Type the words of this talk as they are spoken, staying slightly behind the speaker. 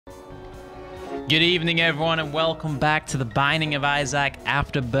Good evening, everyone, and welcome back to the Binding of Isaac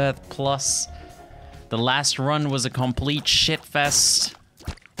Afterbirth Plus. The last run was a complete shitfest.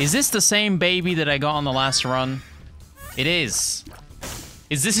 Is this the same baby that I got on the last run? It is.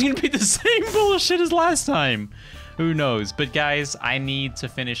 Is this gonna be the same bullshit as last time? Who knows? But guys, I need to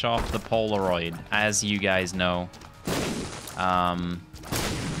finish off the Polaroid, as you guys know.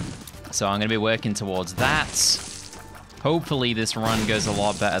 So I'm gonna be working towards that. Hopefully this run goes a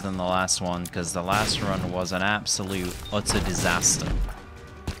lot better than the last one, because the last run was an absolute, utter disaster.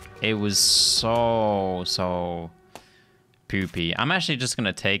 It was so poopy. I'm actually just going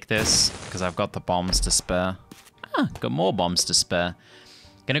to take this, because I've got the bombs to spare. Got more bombs to spare.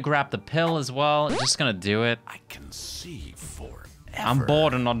 Gonna grab the pill as well. Just gonna do it. I can see forever. I'm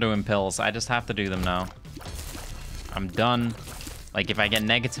bored of not doing pills. I just have to do them now. I'm done. Like, if I get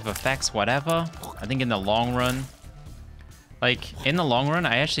negative effects, whatever. I think in the long run... Like, in the long run,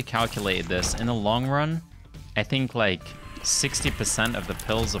 I actually calculated this. In the long run, I think, like, 60% of the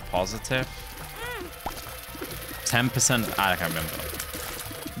pills are positive. 10%, I can't remember.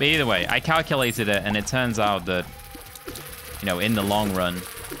 But either way, I calculated it, and it turns out that, you know, in the long run,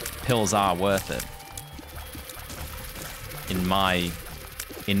 pills are worth it. In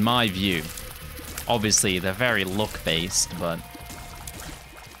my view. Obviously, they're very luck-based, but...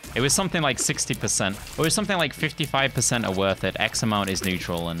 It was something like 60%. It was something like 55% are worth it. X amount is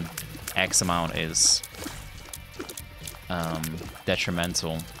neutral and X amount is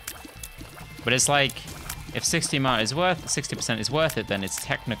detrimental. But it's like, if 60% is worth it, then it's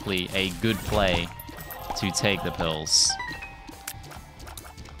technically a good play to take the pills.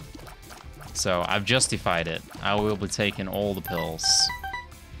 So I've justified it. I will be taking all the pills.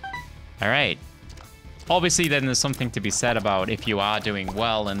 All right. Obviously, then there's something to be said about if you are doing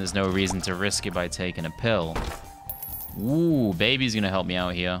well and there's no reason to risk it by taking a pill. Ooh, baby's gonna help me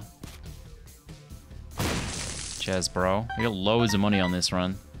out here. Cheers, bro. We got loads of money on this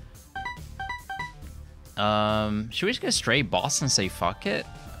run. Should we just go straight boss and say fuck it?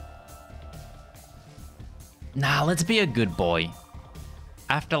 Nah, let's be a good boy.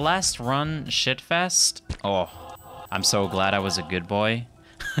 After last run, shitfest. Oh, I'm so glad I was a good boy.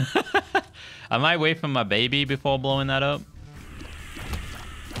 I might wait for my baby before blowing that up.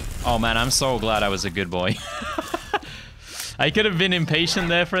 Oh man, I'm so glad I was a good boy. I could have been impatient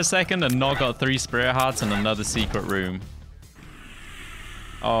there for a second and not got 3 spirit hearts and another secret room.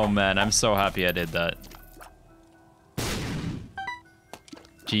 Oh man, I'm so happy I did that.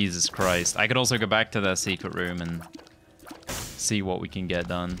 Jesus Christ. I could also go back to that secret room and see what we can get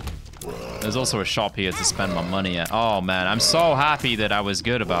done. There's also a shop here to spend my money at. Oh man, I'm so happy that I was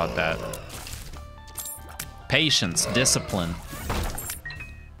good about that. Patience, discipline.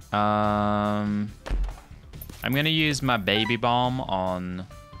 I'm gonna use my baby bomb on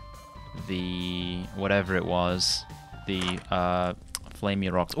the whatever it was, the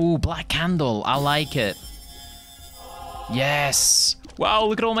flamey rocks. Ooh, black candle. I like it. Yes. Wow,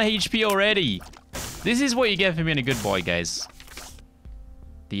 look at all my HP already. This is what you get for being a good boy, guys.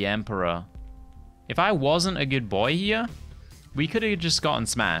 The Emperor. If I wasn't a good boy here, we could have just gotten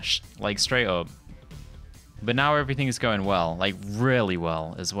smashed, like straight up. But now everything is going well, like really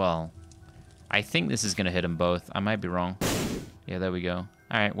well as well. I think this is gonna hit them both. I might be wrong. Yeah, there we go. All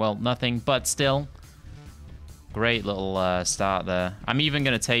right, well, nothing, but still. Great little start there. I'm even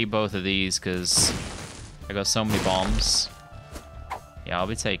gonna take both of these because I got so many bombs. Yeah, I'll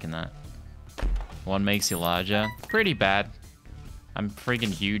be taking that. One makes you larger. Pretty bad. I'm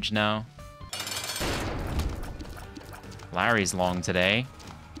freaking huge now. Larry's long today.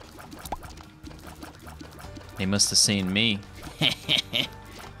 He must have seen me.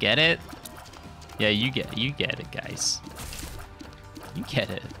 Get it? Yeah, you get it, guys. You get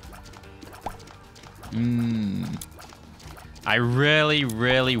it. I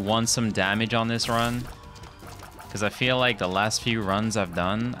really want some damage on this run. Because I feel like the last few runs I've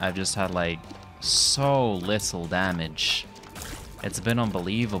done, I've just had like so little damage. It's been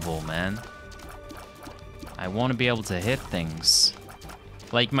unbelievable, man. I want to be able to hit things.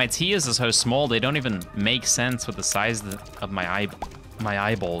 Like, my tears are so small, they don't even make sense with the size of my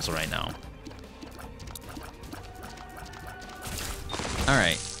eyeballs right now.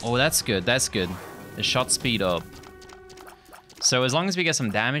 Alright. Oh, that's good, that's good. The shot speed up. So as long as we get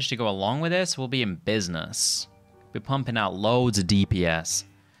some damage to go along with this, we'll be in business. We're pumping out loads of DPS.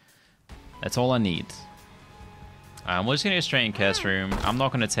 That's all I need. We're just gonna go straight in Curse Room. I'm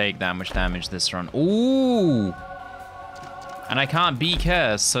not gonna take that much damage this run. Ooh! And I can't be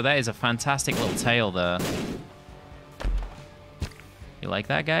cursed, so that is a fantastic little tail there. You like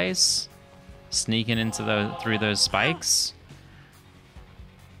that, guys? Sneaking into through those spikes.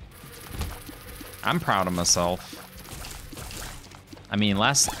 I'm proud of myself. I mean,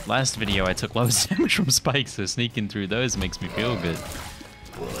 last video I took loads of damage from spikes, so sneaking through those makes me feel good.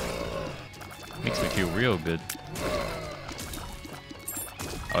 Makes me feel real good.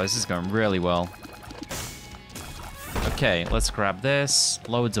 Oh, this is going really well. Okay, let's grab this.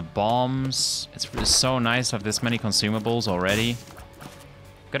 Loads of bombs. It's so nice to have this many consumables already.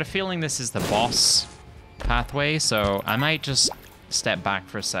 Got a feeling this is the boss pathway, so I might just step back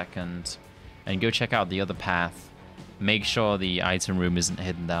for a second and go check out the other path. Make sure the item room isn't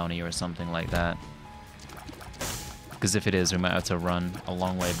hidden down here or something like that. Because if it is, we might have to run a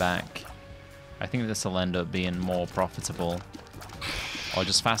long way back. I think this will end up being more profitable. Or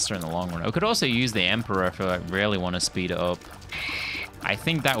just faster in the long run. We could also use the Emperor if we like, really want to speed it up. I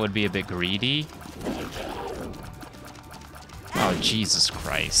think that would be a bit greedy. Oh, Jesus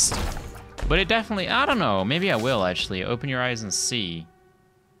Christ. But it definitely... I don't know. Maybe I will, actually. Open your eyes and see.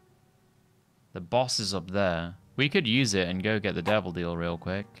 The boss is up there. We could use it and go get the devil deal real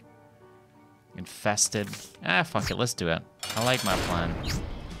quick. Infested. Ah, fuck it. Let's do it. I like my plan.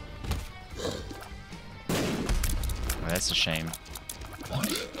 Oh, that's a shame.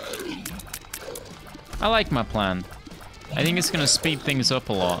 I like my plan. I think it's going to speed things up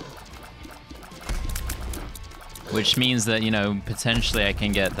a lot. Which means that, you know, potentially I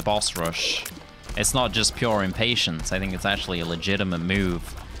can get the boss rush. It's not just pure impatience. I think it's actually a legitimate move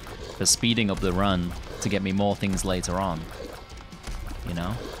for speeding up the run to get me more things later on. You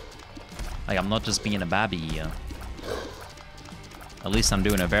know? Like, I'm not just being a babby here. At least I'm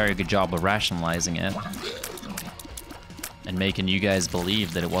doing a very good job of rationalizing it. And making you guys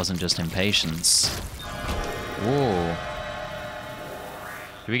believe that it wasn't just impatience. Whoa.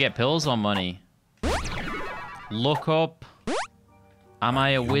 Do we get pills or money? Look up. Am I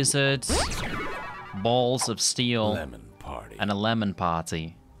a wizard? Balls of steel. Lemon party. And a lemon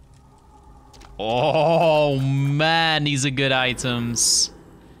party. Oh, man. These are good items.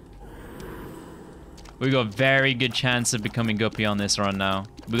 We got a very good chance of becoming Guppy on this run now.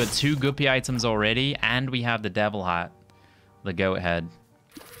 We got 2 Guppy items already. And we have the devil hat. The goat head.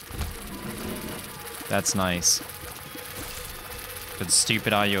 That's nice. But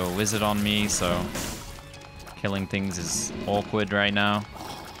stupid are you a wizard on me, so killing things is awkward right now.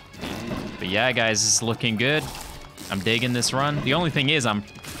 But yeah, guys, this is looking good. I'm digging this run. The only thing is I'm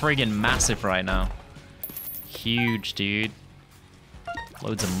friggin' massive right now. Huge, dude.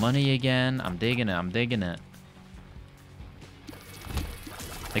 Loads of money again. I'm digging it. I'm digging it.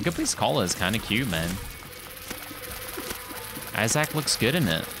 The Guppy's collar is kind of cute, man. Isaac looks good in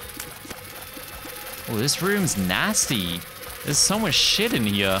it. Oh, this room's nasty. There's so much shit in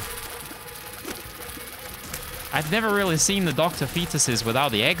here. I've never really seen the Dr. Fetuses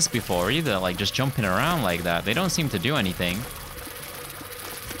without the eggs before either, like just jumping around like that. They don't seem to do anything.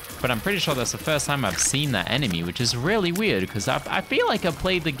 But I'm pretty sure that's the first time I've seen that enemy, which is really weird because I feel like I've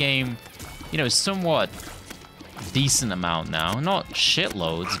played the game, you know, somewhat decent amount now. Not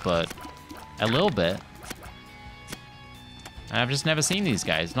shitloads, but a little bit. And I've just never seen these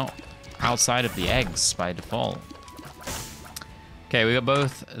guys, not outside of the eggs by default. Okay, we got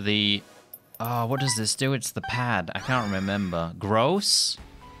both the... Oh, what does this do? It's the pad. I can't remember. Gross?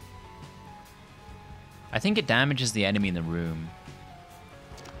 I think it damages the enemy in the room.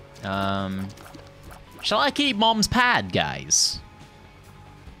 Shall I keep Mom's pad, guys?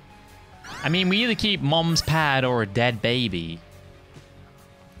 I mean, we either keep Mom's pad or a dead baby.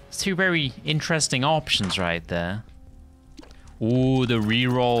 It's 2 very interesting options right there. Ooh, the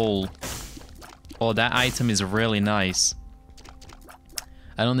reroll. Oh, that item is really nice.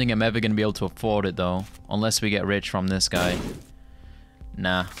 I don't think I'm ever going to be able to afford it, though. Unless we get rich from this guy.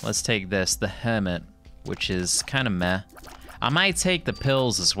 Nah, let's take this. The Hermit, which is kind of meh. I might take the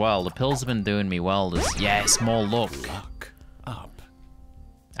pills as well. The pills have been doing me well. Yes, more luck. Luck up.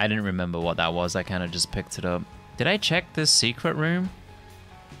 I didn't remember what that was. I kind of just picked it up. Did I check this secret room?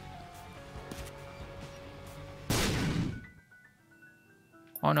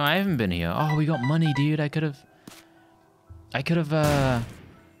 Oh, no, I haven't been here. Oh, we got money, dude. I could have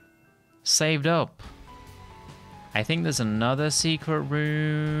saved up. I think there's another secret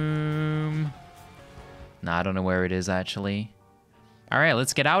room. Nah, I don't know where it is, actually. All right,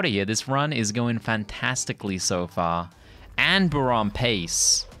 let's get out of here. This run is going fantastically so far. And we're on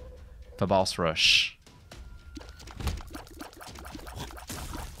pace for boss rush.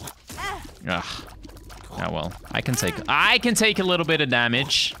 Ugh. Oh, well. I can take a little bit of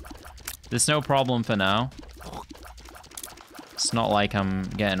damage. There's no problem for now. It's not like I'm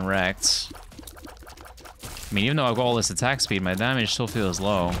getting wrecked. I mean, even though I've got all this attack speed, my damage still feels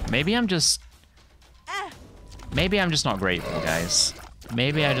low. Maybe I'm just not grateful, guys.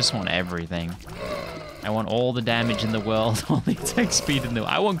 Maybe I just want everything. I want all the damage in the world, all the attack speed in the...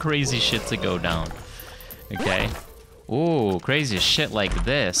 I want crazy shit to go down. Okay. Ooh, crazy shit like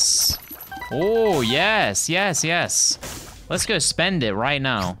this. Oh, yes, yes, yes. Let's go spend it right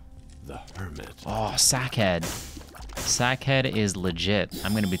now. The Hermit. Oh, Sackhead. Sackhead is legit.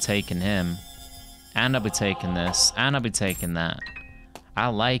 I'm gonna be taking him. And I'll be taking this. And I'll be taking that. I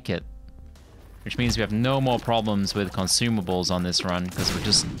like it. Which means we have no more problems with consumables on this run,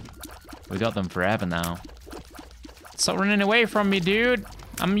 because we got them forever now. Stop running away from me, dude.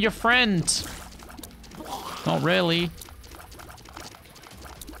 I'm your friend. Not really.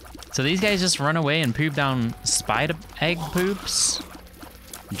 So these guys just run away and poop down spider egg poops?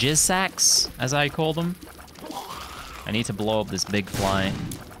 Jizz sacks, as I call them. I need to blow up this big fly.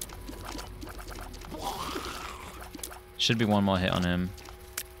 Should be one more hit on him.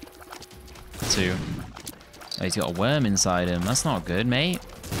 2. Oh, he's got a worm inside him. That's not good, mate.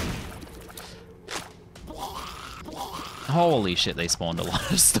 Holy shit, they spawned a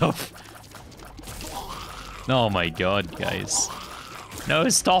lot of stuff. Oh my god, guys. No,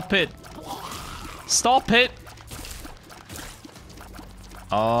 stop it. Stop it.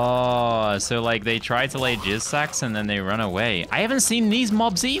 Oh, so like they try to lay jizz sacks and then they run away. I haven't seen these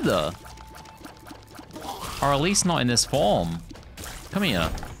mobs either. Or at least not in this form. Come here.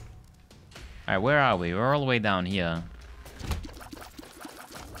 Alright, where are we? We're all the way down here.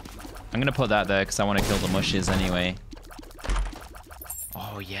 I'm gonna put that there because I want to kill the mushes anyway.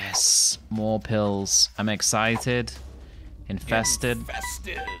 Oh yes, more pills. I'm excited. Infested.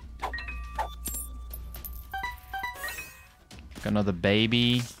 Got another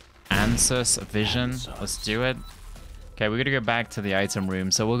baby. Answers, vision. Let's do it. Okay, we're gonna go back to the item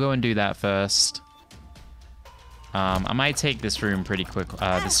room, so we'll go and do that first. I might take this room pretty quick.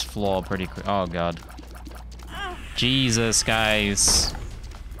 This floor pretty quick. Oh god. Jesus, guys.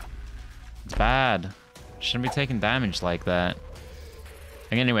 It's bad. Shouldn't be taking damage like that.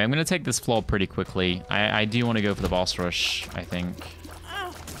 Anyway, I'm gonna take this floor pretty quickly. I do want to go for the boss rush, I think.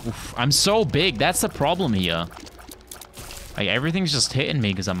 Oof, I'm so big. That's the problem here. Like, everything's just hitting me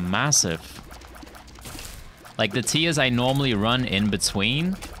because I'm massive. Like, the tiers I normally run in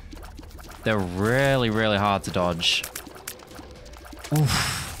between, they're really, really hard to dodge.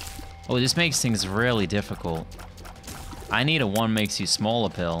 Oof. Oh, this makes things really difficult. I need a one makes you smaller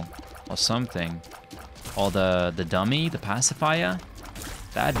pill. Or something. Or the dummy, the pacifier.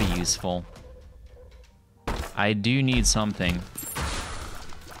 That'd be useful. I do need something.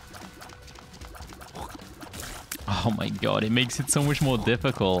 Oh my god, it makes it so much more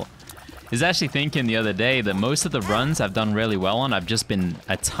difficult. I was actually thinking the other day that most of the runs I've done really well on, I've just been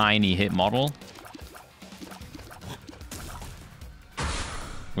a tiny hit model.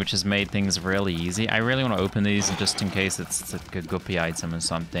 Which has made things really easy. I really want to open these just in case it's like a guppy item or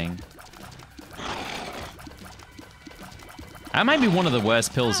something. That might be one of the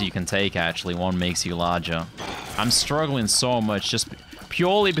worst pills you can take, actually. One makes you larger. I'm struggling so much just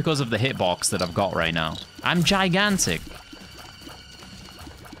purely because of the hitbox that I've got right now. I'm gigantic.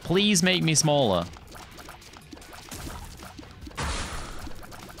 Please make me smaller.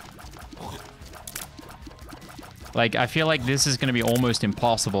 Like, I feel like this is going to be almost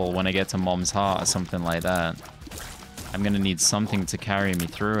impossible when I get to Mom's Heart or something like that. I'm going to need something to carry me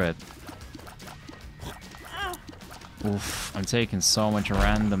through it. Oof, I'm taking so much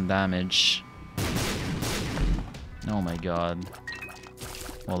random damage. Oh my god.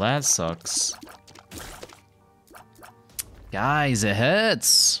 Well, that sucks. Guys, it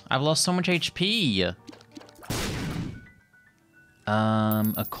hurts. I've lost so much HP.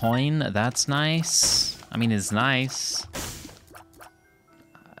 A coin, that's nice. I mean, it's nice.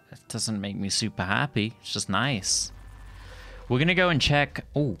 It doesn't make me super happy. It's just nice. We're gonna go and check.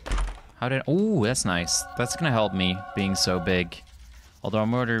 Oh, oh, that's nice. That's gonna help me being so big. Although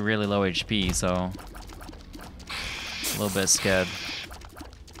I'm already really low HP, so a little bit scared.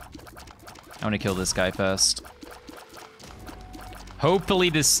 I want to kill this guy first. Hopefully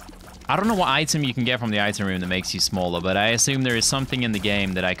this... I don't know what item you can get from the item room that makes you smaller, but I assume there is something in the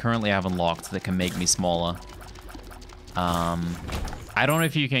game that I currently have unlocked that can make me smaller. I don't know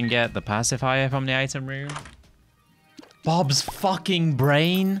if you can get the pacifier from the item room. Bob's fucking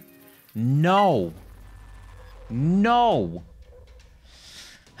brain? No. No.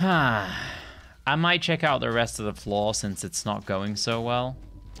 I might check out the rest of the floor since it's not going so well.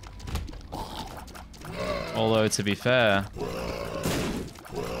 Although, to be fair,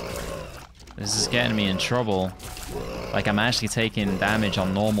 this is getting me in trouble. Like, I'm actually taking damage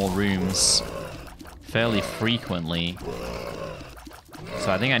on normal rooms fairly frequently.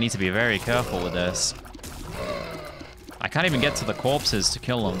 So I think I need to be very careful with this. I can't even get to the corpses to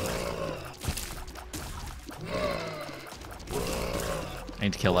kill them. I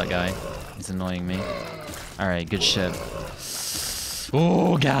need to kill that guy. He's annoying me. Alright, good shit.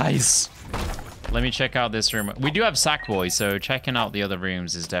 Oh, guys. Let me check out this room. We do have Sackboy, so checking out the other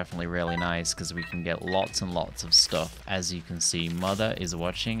rooms is definitely really nice because we can get lots and lots of stuff. As you can see, Mother is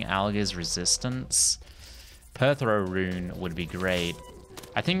watching. Alga's Resistance. Perthrow Rune would be great.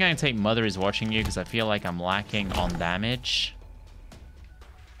 I think I'm going to take Mother is watching you because I feel like I'm lacking on damage.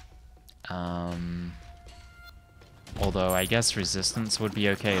 Although I guess Resistance would be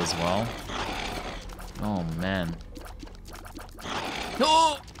okay as well. Oh, man.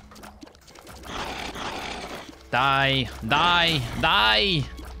 Oh! Die! Die! Die!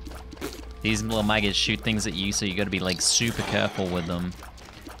 These little maggots shoot things at you, so you gotta be, like, super careful with them.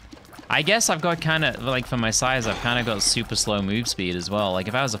 I guess I've got kind of, like, for my size, I've kind of got super slow move speed as well. Like,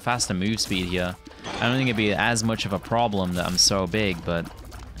 if I was a faster move speed here, I don't think it'd be as much of a problem that I'm so big, but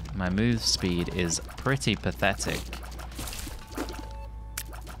my move speed is pretty pathetic.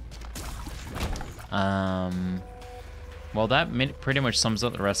 Well, that pretty much sums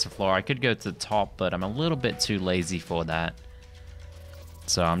up the rest of the floor. I could go to the top, but I'm a little bit too lazy for that.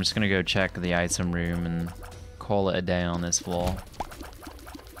 So I'm just gonna go check the item room and call it a day on this floor.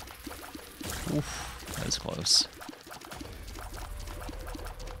 Oof, that was close.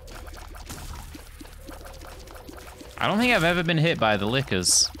 I don't think I've ever been hit by the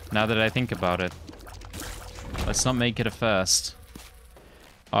lickers, now that I think about it. Let's not make it a first.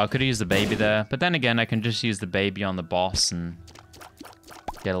 Oh, I could have used the baby there. But then again, I can just use the baby on the boss and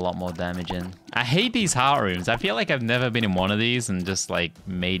get a lot more damage in. I hate these heart rooms. I feel like I've never been in one of these and just, like,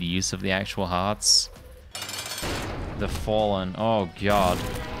 made use of the actual hearts. The Fallen. Oh, God.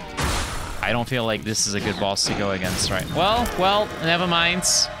 I don't feel like this is a good boss to go against, right? Well, never mind.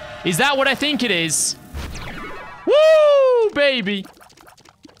 Is that what I think it is? Woo, baby!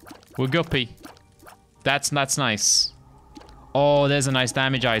 We're guppy. That's nice. Oh, there's a nice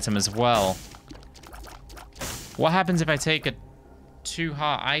damage item as well. What happens if I take a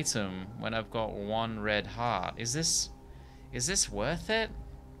 2-heart item when I've got 1 red heart? Is this worth it?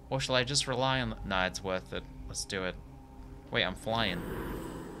 Or shall I just rely on... Nah, it's worth it. Let's do it. Wait, I'm flying.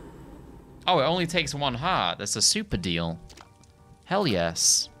 Oh, it only takes 1 heart. That's a super deal. Hell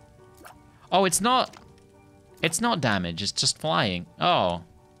yes. Oh, it's not damage. It's just flying. Oh.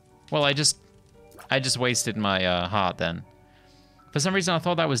 Well, I just wasted my heart then. For some reason, I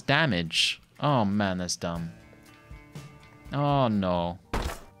thought that was damage. Oh, man, that's dumb. Oh, no.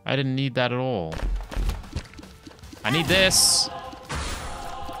 I didn't need that at all. I need this.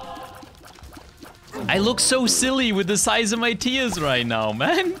 I look so silly with the size of my tears right now,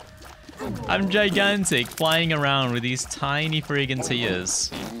 man. I'm gigantic, flying around with these tiny friggin'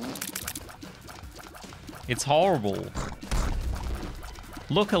 tears. It's horrible.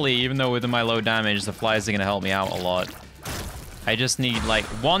 Luckily, even though with my low damage, the flies are gonna help me out a lot. I just need, like,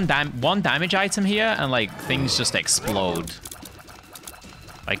 one damage item here, and, like, things just explode.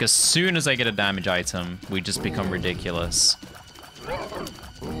 Like, as soon as I get a damage item, we just become ridiculous.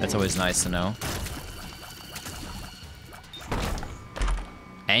 That's always nice to know.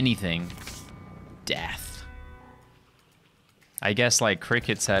 Anything. Death. I guess, like,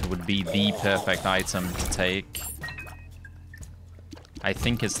 Cricket's Head would be the perfect item to take. I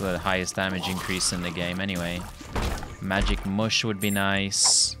think it's the highest damage increase in the game anyway. Magic Mush would be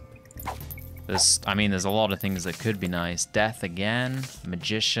nice. There's a lot of things that could be nice. Death again.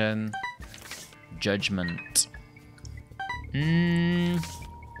 Magician. Judgment. No,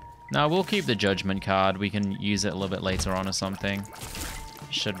 we'll keep the Judgment card. We can use it a little bit later on or something.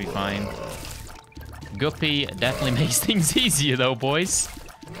 Should be fine. Guppy definitely makes things easier though, boys.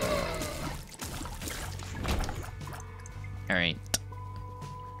 Alright.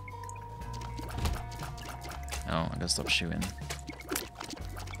 Oh, I gotta stop shooting.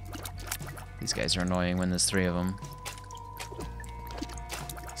 These guys are annoying when there's 3 of them.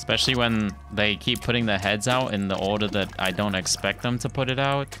 Especially when they keep putting their heads out in the order that I don't expect them to put it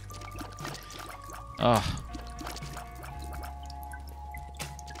out. Ugh.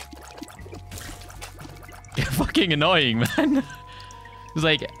 Fucking annoying, man. It's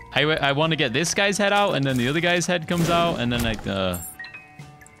like, I want to get this guy's head out, and then the other guy's head comes out, and then like,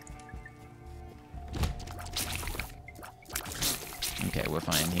 Okay, we're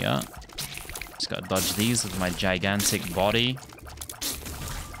fine here. Just gotta dodge these with my gigantic body.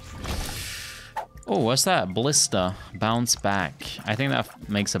 Oh, what's that? Blister. Bounce back. I think that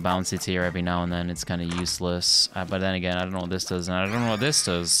makes a bouncy tier every now and then. It's kind of useless. But then again, I don't know what this does. And I don't know what this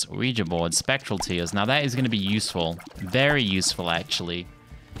does. Ouija board. Spectral tears. Now that is going to be useful. Very useful, actually.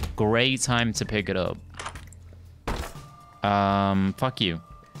 Great time to pick it up. Fuck you.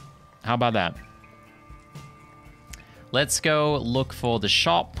 How about that? Let's go look for the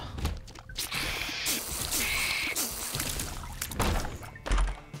shop.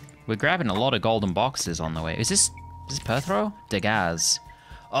 We're grabbing a lot of golden boxes on the way. Is this Perthrow? Degaz.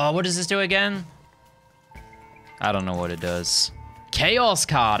 Oh, what does this do again? I don't know what it does. Chaos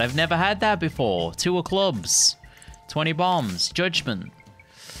card. I've never had that before. 2 of clubs. 20 bombs. Judgment.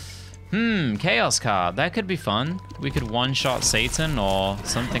 Chaos card. That could be fun. We could one-shot Satan or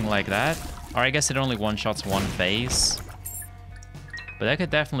something like that. Or I guess it only one-shots one phase. But that could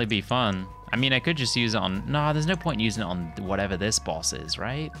definitely be fun. I mean, I could just use it on... No, there's no point using it on whatever this boss is,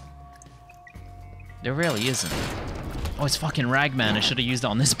 right? There really isn't. Oh, it's fucking Ragman. I should have used it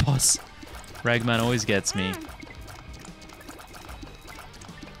on this boss. Ragman always gets me.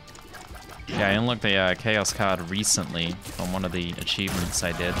 Yeah, I unlocked the Chaos card recently from one of the achievements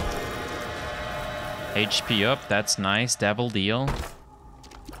I did. HP up, that's nice. Devil deal.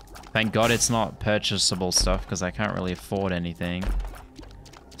 Thank God it's not purchasable stuff because I can't really afford anything.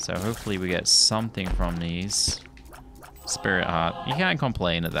 So hopefully we get something from these. Spirit heart. You can't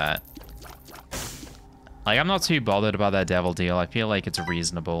complain at that. Like, I'm not too bothered about that devil deal. I feel like it's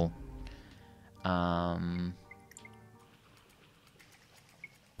reasonable. I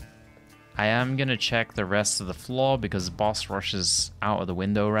am gonna check the rest of the floor because boss rush is out of the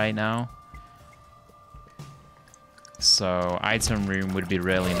window right now. So item room would be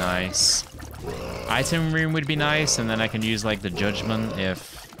really nice. Item room would be nice, and then I can use like the judgment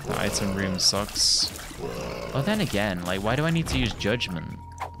if the item room sucks. Well, then again, like, why do I need to use judgment?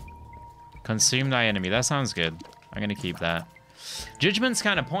 Consume thy enemy. That sounds good. I'm gonna keep that. Judgment's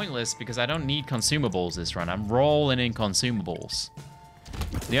kind of pointless because I don't need consumables this run. I'm rolling in consumables.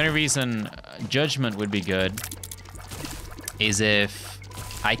 The only reason Judgment would be good is if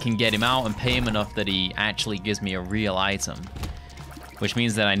I can get him out and pay him enough that he actually gives me a real item. Which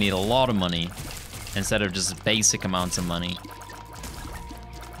means that I need a lot of money instead of just basic amounts of money.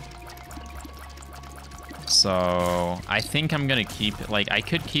 So I think I'm gonna keep it. Like, I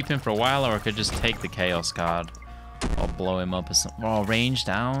could keep him for a while, or I could just take the Chaos card. Or blow him up or something. Oh, range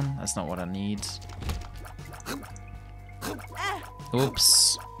down? That's not what I need.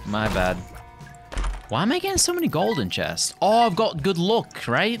 Oops. My bad. Why am I getting so many golden chests? Oh, I've got good luck,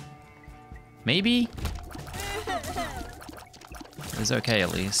 right? Maybe? It's okay,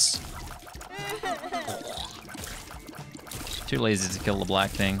 at least. Too lazy to kill the black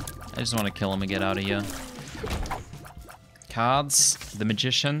thing. I just want to kill him and get out of here. Cards. The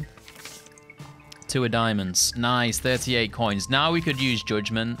Magician. 2 of diamonds. Nice. 38 coins. Now we could use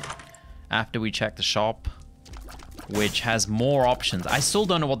Judgment after we check the shop, which has more options. I still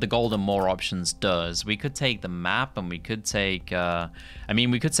don't know what the golden more options does. We could take the map and we could take... I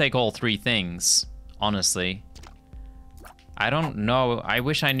mean, we could take all 3 things, honestly. I don't know. I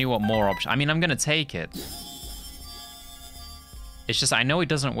wish I knew what more options... I mean, I'm going to take it. It's just, I know it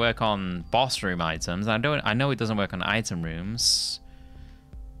doesn't work on boss room items. I know it doesn't work on item rooms.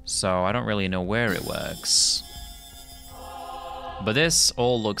 So I don't really know where it works. But this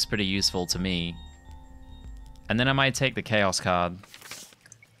all looks pretty useful to me. And then I might take the Chaos card.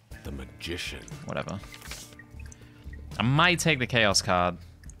 The Magician. Whatever. I might take the Chaos card.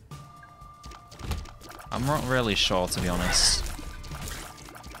 I'm not really sure, to be honest.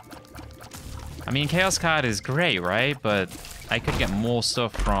 I mean, Chaos card is great, right? But I could get more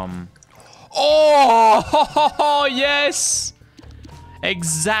stuff from... Oh! Yes!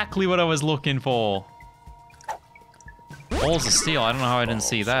 Exactly what I was looking for. Balls of Steel. I don't know how I didn't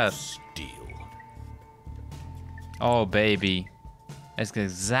see that. Oh, baby. That's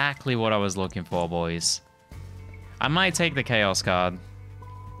exactly what I was looking for, boys. I might take the Chaos card.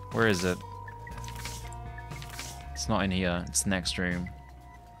 Where is it? It's not in here. It's next room.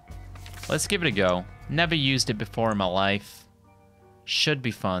 Let's give it a go. Never used it before in my life. Should be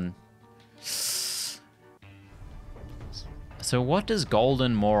fun. So what does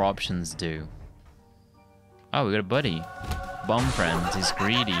golden more options do? Oh, we got a buddy. Bum friend. He's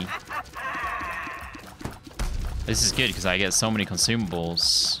greedy. This is good because I get so many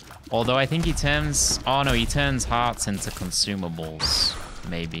consumables. Although I think he turns... Oh no, he turns hearts into consumables.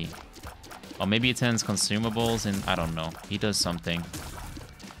 Maybe. Or maybe he turns consumables in... I don't know. He does something.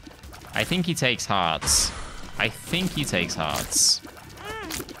 I think he takes hearts. I think he takes hearts.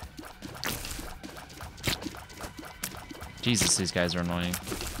 Jesus, these guys are annoying.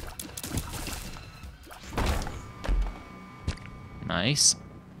 Nice.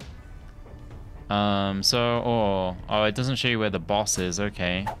 Oh, it doesn't show you where the boss is.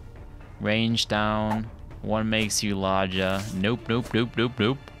 Okay. Range down. One makes you larger. Nope, nope, nope, nope,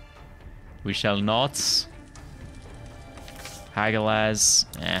 nope. We shall not. Hagalaz.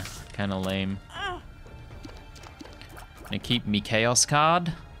 Eh, kind of lame. Gonna keep me chaos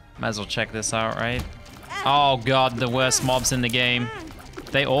card. Might as well check this out, right? Oh god, the worst mobs in the game.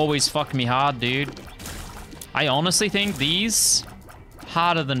 They always fuck me hard, dude. I honestly think these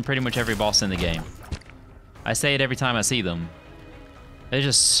harder than pretty much every boss in the game. I say it every time I see them. They're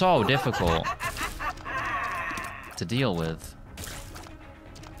just so difficult to deal with.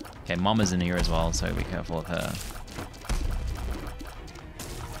 Okay, Mama's in here as well, so be careful of her.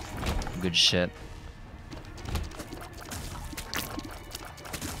 Good shit.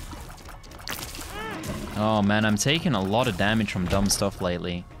 Oh man, I'm taking a lot of damage from dumb stuff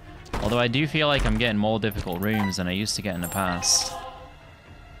lately. Although I do feel like I'm getting more difficult rooms than I used to get in the past.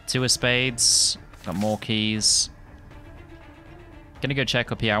 2 of spades. Got more keys. Gonna go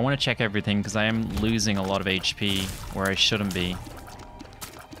check up here. I want to check everything because I am losing a lot of HP where I shouldn't be.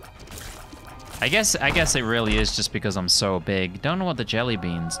 I guess it really is just because I'm so big. Don't know what the jelly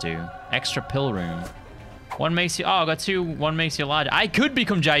beans do. Extra pill room. One makes you... Oh, I got 2. One makes you large. I could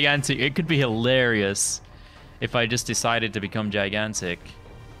become gigantic. It could be hilarious if I just decided to become gigantic.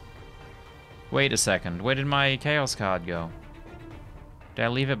 Wait a second. Where did my chaos card go? Did I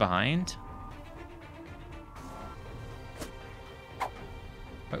leave it behind?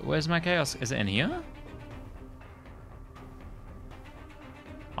 Wait, where's my chaos? Is it in here?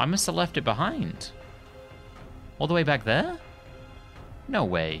 I must have left it behind. All the way back there? No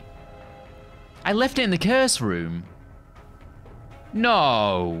way. I left it in the curse room.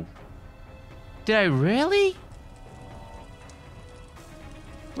 No. Did I really?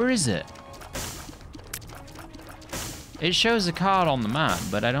 Where is it? It shows a card on the map,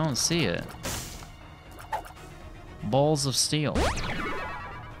 but I don't see it. Balls of steel.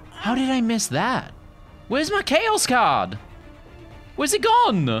 How did I miss that? Where's my chaos card? Where's it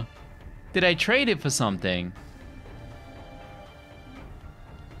gone? Did I trade it for something?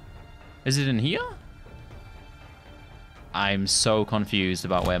 Is it in here? I'm so confused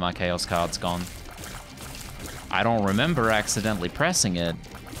about where my chaos card's gone. I don't remember accidentally pressing it.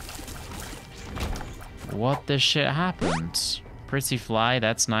 What the shit happened? Pretty fly,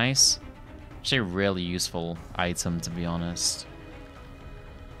 that's nice. Actually a really useful item, to be honest.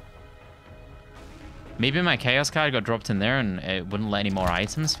 Maybe my chaos card got dropped in there and it wouldn't let any more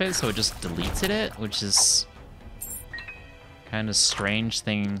items fit, so it just deleted it, which is kind of strange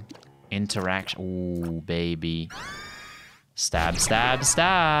thing. Interaction. Ooh, baby. Stab, stab,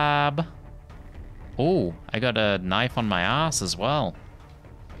 stab. Ooh, I got a knife on my ass as well.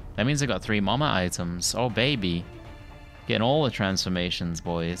 That means I got 3 mama items. Oh, baby. Getting all the transformations,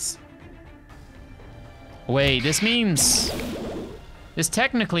 boys. Wait, this means... This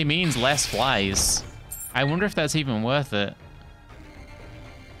technically means less flies. I wonder if that's even worth it.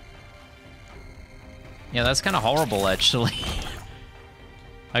 Yeah, that's kind of horrible, actually.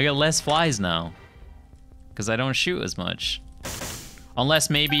 I got less flies now. Because I don't shoot as much. Unless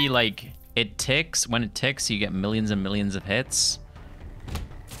maybe, like, it ticks. When it ticks, you get millions and millions of hits.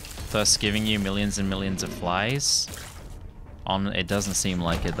 Thus giving you millions and millions of flies. It doesn't seem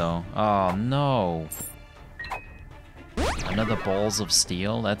like it, though. Oh, no. Another balls of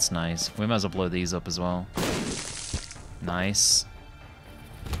steel. That's nice. We might as well blow these up as well. Nice.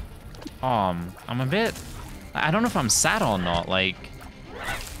 I'm a bit... I don't know if I'm sad or not. Like,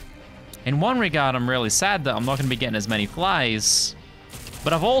 in one regard, I'm really sad that I'm not going to be getting as many flies.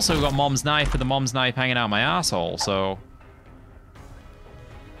 But I've also got Mom's knife with the Mom's knife hanging out my asshole, so...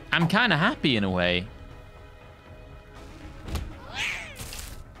 I'm kind of happy in a way.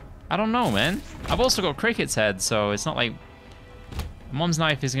 I don't know, man. I've also got Cricket's head, so it's not like... Mom's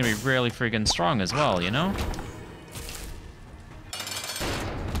knife is going to be really freaking strong as well, you know?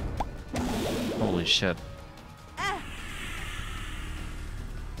 Holy shit.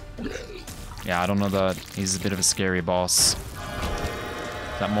 Yeah, I don't know that he's a bit of a scary boss.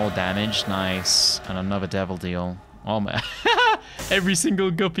 Got more damage, nice. And another devil deal. Oh man. Every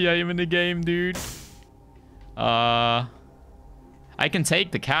single guppy item in the game, dude. I can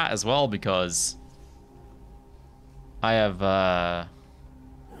take the cat as well because I have, I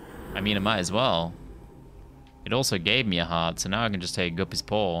mean, I might as well. It also gave me a heart, so now I can just take Guppy's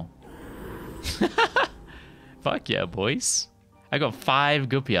paw. Fuck yeah, boys. I got 5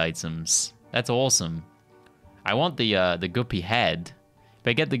 Guppy items. That's awesome. I want the Guppy head. If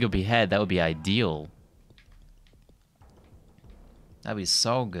I get the Guppy head, that would be ideal. That'd be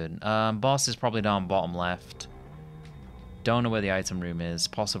so good. Boss is probably down bottom left. Don't know where the item room is.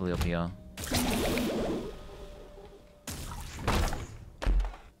 Possibly up here.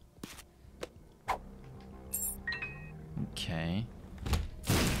 Okay.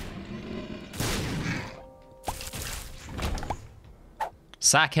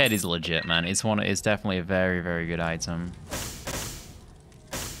 Sackhead is legit, man. It's definitely a very, very good item.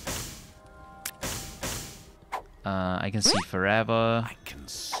 I can see forever. I can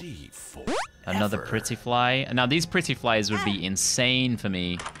see forever. Another pretty fly. Now these pretty flies would be insane for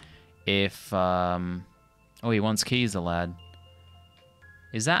me if oh, he wants keys, the lad.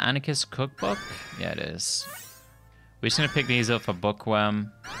 Is that Anarchist Cookbook? Yeah, it is. We're just gonna pick these up for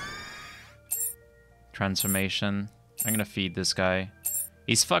Bookworm. Transformation. I'm gonna feed this guy.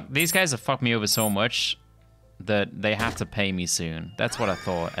 These guys have fucked me over so much that they have to pay me soon. That's what I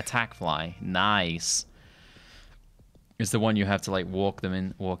thought. Attack fly. Nice. It's the one you have to like walk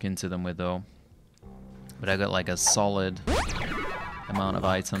into them with though. But I got like a solid amount of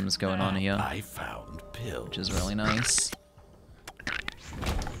items going on here. I found pills. Which is really nice.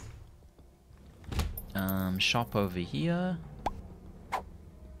 Shop over here.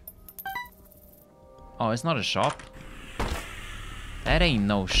 Oh, it's not a shop. That ain't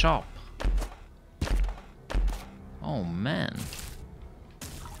no shop. Oh man.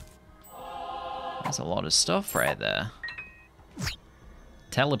 That's a lot of stuff right there.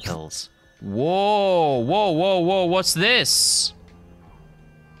 Telepills. Whoa, whoa, whoa, whoa, what's this?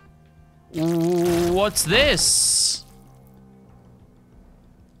 What's this?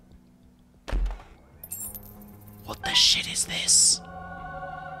 What the shit is this?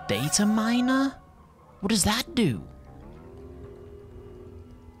 Data miner? What does that do?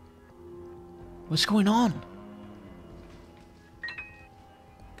 What's going on?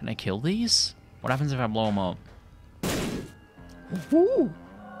 Can I kill these? What happens if I blow them up? Ooh.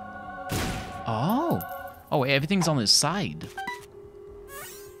 Oh. Oh, wait, everything's on this side.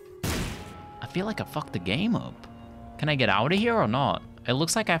 I feel like I fucked the game up. Can I get out of here or not? It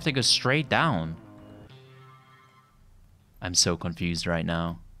looks like I have to go straight down. I'm so confused right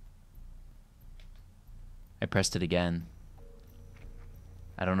now. I pressed it again.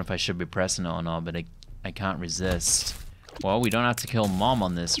 I don't know if I should be pressing it or not, but I can't resist. Well, we don't have to kill Mom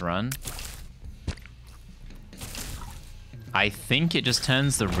on this run. I think it just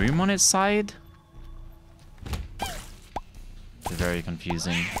turns the room on its side. It's very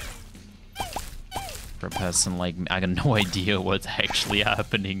confusing. For a person like me, I got no idea what's actually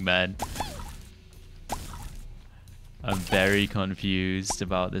happening, man. I'm very confused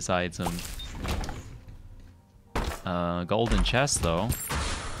about this item. Golden chest, though.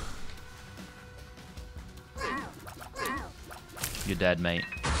 You're dead, mate.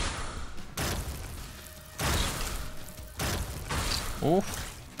 Oof.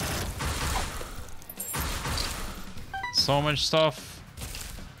 So much stuff.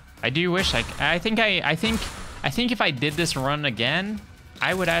 I do wish I think if I did this run again,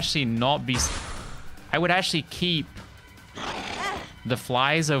 I would actually not be. I would actually keep the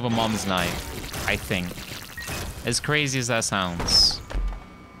flies over Mom's knife. I think. As crazy as that sounds,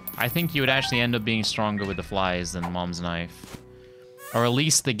 I think you would actually end up being stronger with the flies than Mom's knife. Or at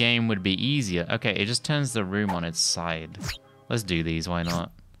least the game would be easier. Okay, it just turns the room on its side. Let's do these, why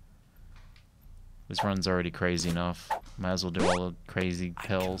not? This run's already crazy enough. Might as well do all the crazy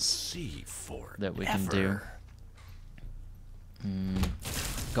pills that we can do.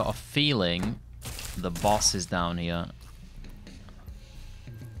 Got a feeling the boss is down here.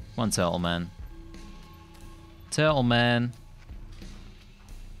 One turtle man. Turtle man.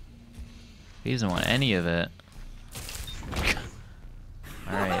 He doesn't want any of it.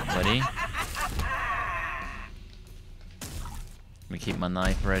 Alright, buddy. Let me keep my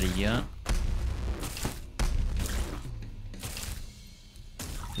knife ready here.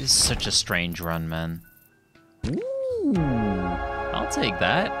 This is such a strange run, man. Ooh, I'll take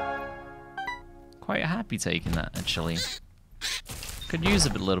that. Quite happy taking that, actually. Could use a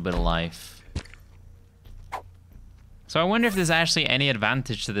little bit of life. So I wonder if there's actually any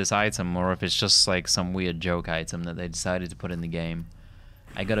advantage to this item, or if it's just like some weird joke item that they decided to put in the game.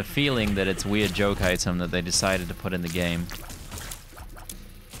 I got a feeling that it's a weird joke item that they decided to put in the game.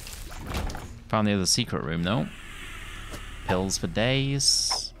 Found the other secret room, though. Pills for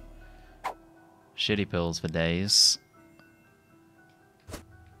days. Shitty pills for days.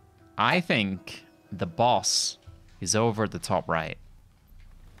 I think the boss is over at the top right.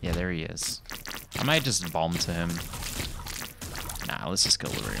 Yeah, there he is. I might just bomb to him. Nah, let's just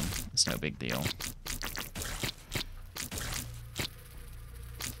kill the room. It's no big deal.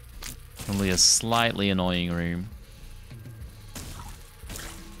 Only a slightly annoying room.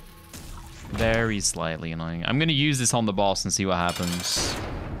 Very slightly annoying. I'm gonna use this on the boss and see what happens.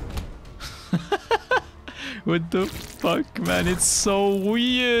 What the fuck, man? It's so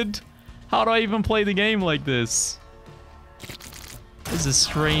weird. How do I even play the game like this? This is the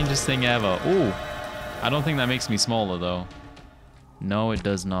strangest thing ever. Ooh. I don't think that makes me smaller, though. No, it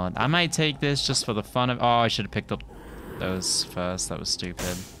does not. I might take this just for the fun of... Oh, I should have picked up those first. That was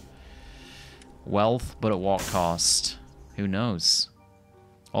stupid. Wealth, but at what cost? Who knows?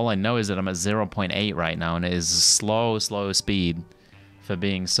 All I know is that I'm at 0.8 right now, and it is slow speed for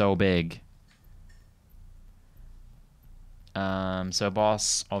being so big. So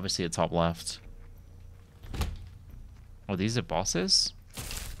boss, obviously at top left. Oh, these are bosses?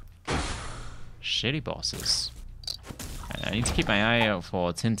 Shitty bosses. I need to keep my eye out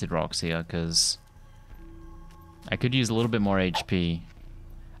for tinted rocks here, because I could use a little bit more HP.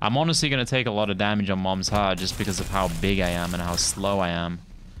 I'm honestly going to take a lot of damage on Mom's Heart just because of how big I am and how slow I am.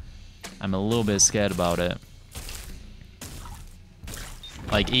 I'm a little bit scared about it.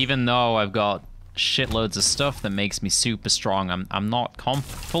 Like, even though I've got shitloads of stuff that makes me super strong, I'm not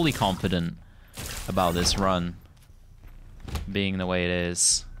fully confident about this run being the way it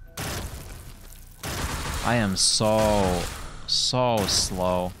is. I am so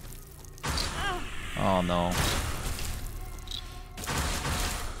slow. Oh no.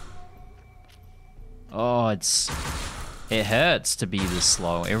 Oh, it hurts to be this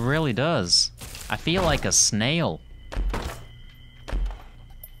slow. It really does. I feel like a snail.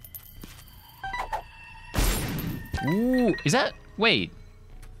 Ooh, is that... Wait.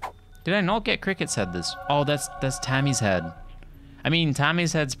 Did I not get Cricket's head this... Oh, that's Tammy's head. I mean,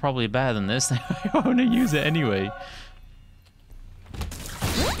 Tammy's head's probably better than this. I want to use it anyway.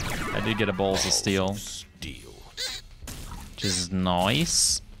 I did get a Balls of Steel. Which is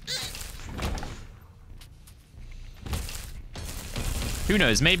nice. Who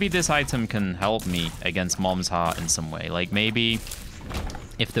knows? Maybe this item can help me against Mom's Heart in some way. Like, maybe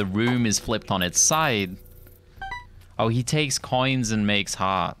if the room is flipped on its side... Oh, he takes coins and makes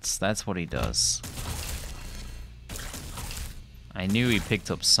hearts. That's what he does. I knew he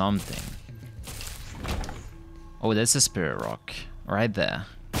picked up something. Oh, there's a spirit rock. Right there.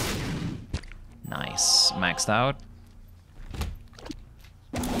 Nice. Maxed out.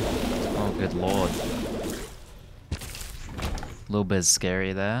 Oh, good lord. A little bit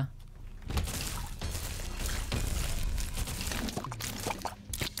scary there.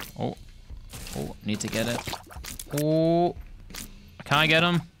 Oh. Oh, need to get it. Oh. Can I get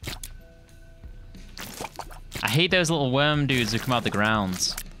him? I hate those little worm dudes who come out the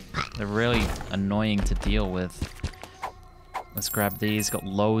ground. They're really annoying to deal with. Let's grab these. Got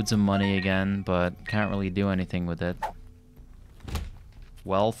loads of money again, but can't really do anything with it.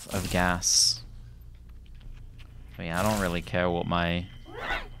 Wealth of gas. I mean, I don't really care what my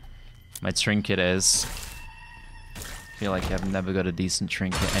trinket is. I feel like I've never got a decent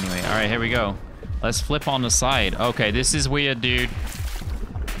trinket anyway. Alright, here we go. Let's flip on the side. Okay, this is weird, dude.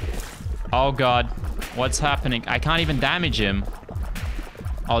 Oh god. What's happening? I can't even damage him.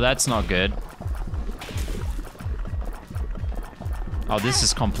 Oh, that's not good. Oh, this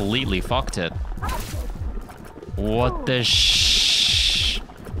is completely fucked it. What the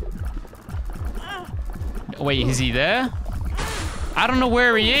Wait, is he there? I don't know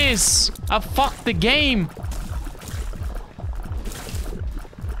where he is. I fucked the game.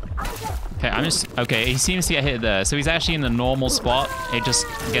 Okay, okay, he seems to get hit there. So he's actually in the normal spot. It just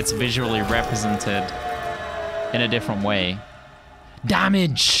gets visually represented in a different way.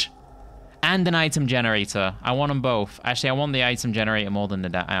 Damage! And an item generator. I want them both. Actually, I want the item generator more than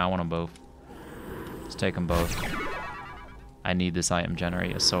the I want them both. Let's take them both. I need this item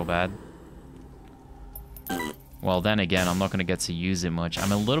generator so bad. Well, then again, I'm not going to get to use it much.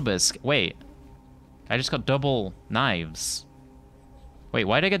 I'm a little bit... Wait. I just got double knives. Wait,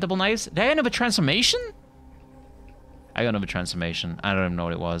 why did I get double knives? Did I get another transformation? I got another transformation. I don't even know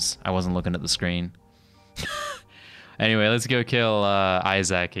what it was. I wasn't looking at the screen. Anyway, let's go kill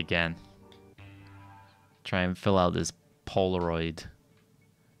Isaac again. Try and fill out this Polaroid.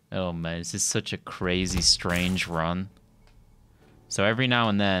 Oh man, this is such a crazy, strange run. So every now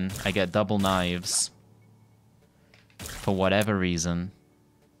and then, I get double knives. For whatever reason.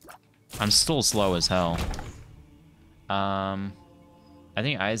 I'm still slow as hell. I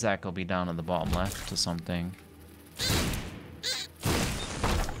think Isaac will be down at the bottom left or something.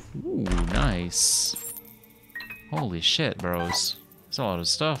 Ooh, nice. Holy shit, bros. That's a lot of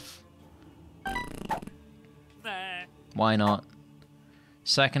stuff. Why not?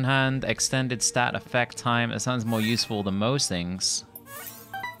 Secondhand, extended stat effect time. It sounds more useful than most things.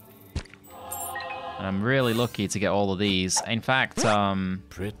 And I'm really lucky to get all of these. In fact,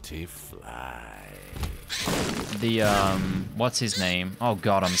 Pretty fly. What's his name? Oh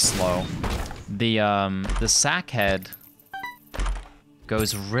god, I'm slow. The sack head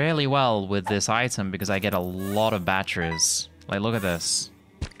goes really well with this item because I get a lot of batteries. Like, look at this.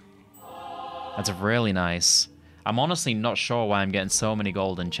 That's really nice. I'm honestly not sure why I'm getting so many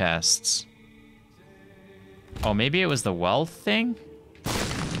golden chests. Oh, maybe it was the wealth thing?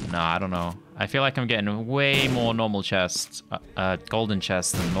 No, I don't know. I feel like I'm getting way more normal chests, golden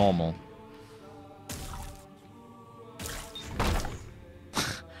chests than normal.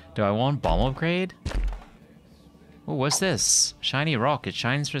 Do I want bomb upgrade? Oh, what's this? Shiny rock. It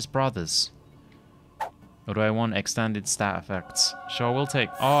shines for its brothers. Or do I want extended stat effects? Sure, we'll take...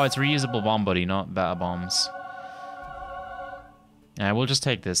 Oh, it's reusable bomb buddy, not better bombs. Yeah, we'll just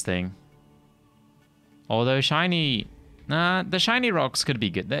take this thing. Although shiny... Nah, the shiny rocks could be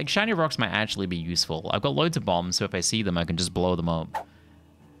good. The shiny rocks might actually be useful. I've got loads of bombs, so if I see them, I can just blow them up.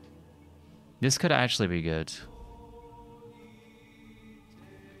 This could actually be good.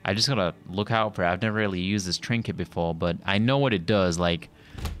 I just gotta look out for it. I've never really used this trinket before, but I know what it does. Like,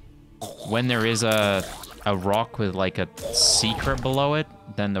 when there is a rock with, like, a secret below it,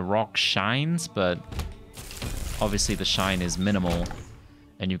 then the rock shines, but obviously the shine is minimal,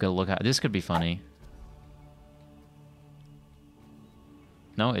 and you've gotta look at... This could be funny.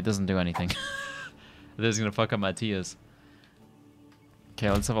 No, it doesn't do anything. This is gonna fuck up my tears. Okay,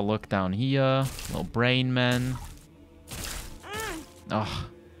 let's have a look down here. Little brain man. Oh,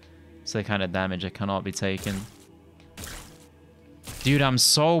 it's the kind of damage that cannot be taken. Dude, I'm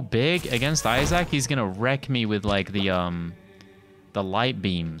so big against Isaac. He's gonna wreck me with like the light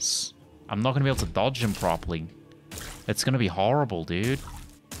beams. I'm not gonna be able to dodge him properly. It's gonna be horrible, dude.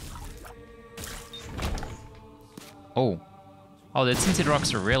 Oh. Oh, the tinted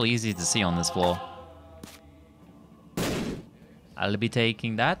rocks are real easy to see on this floor. I'll be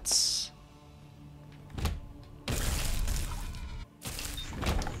taking that.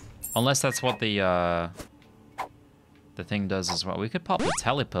 Unless that's what the thing does as well. We could pop the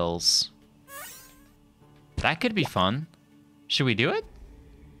telepills. That could be fun. Should we do it?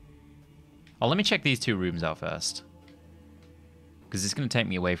 Oh, let me check these two rooms out first. Because it's going to take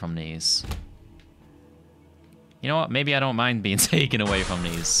me away from these. You know what? Maybe I don't mind being taken away from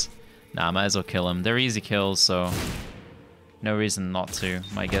these. Nah, I might as well kill them. They're easy kills, so no reason not to.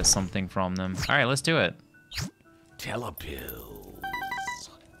 Might get something from them. All right, let's do it. Telepills.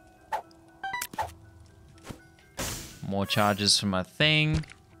 More charges for my thing.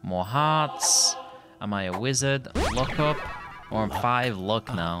 More hearts. Am I a wizard? Luck up. Or I'm 5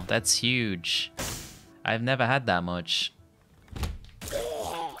 luck now. That's huge. I've never had that much.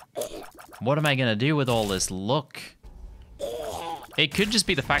 What am I gonna do with all this luck? It could just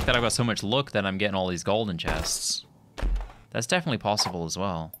be the fact that I've got so much luck that I'm getting all these golden chests. That's definitely possible as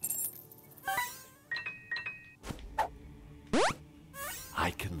well.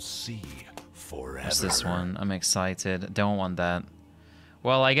 I can see forever. What's this one? I'm excited. Don't want that.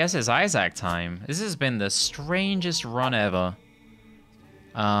 Well, I guess it's Isaac time. This has been the strangest run ever.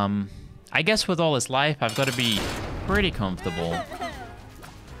 I guess with all this life, I've got to be pretty comfortable.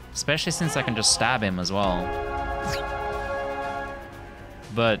 Especially since I can just stab him as well.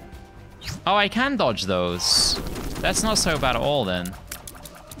 But... oh, I can dodge those. That's not so bad at all, then.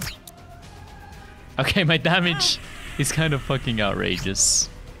 Okay, my damage is kind of fucking outrageous.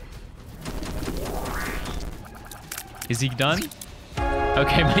 Is he done?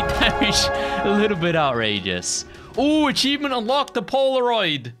 Okay, my damage a little bit outrageous. Ooh, achievement unlocked, the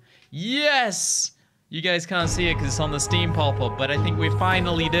Polaroid. Yes! You guys can't see it because it's on the Steam pop-up, but I think we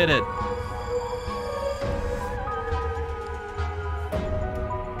finally did it.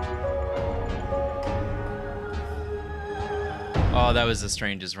 Oh, that was the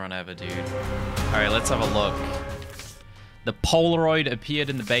strangest run ever, dude. All right, let's have a look. The Polaroid appeared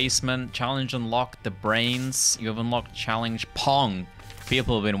in the basement. Challenge unlocked the brains. You have unlocked challenge Pong.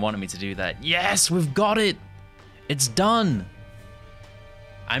 People have been wanting me to do that. Yes, we've got it. It's done.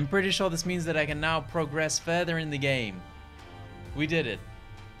 I'm pretty sure this means that I can now progress further in the game. We did it.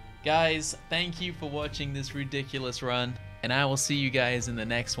 Guys, thank you for watching this ridiculous run, and I will see you guys in the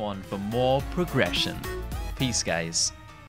next one for more progression. Peace, guys.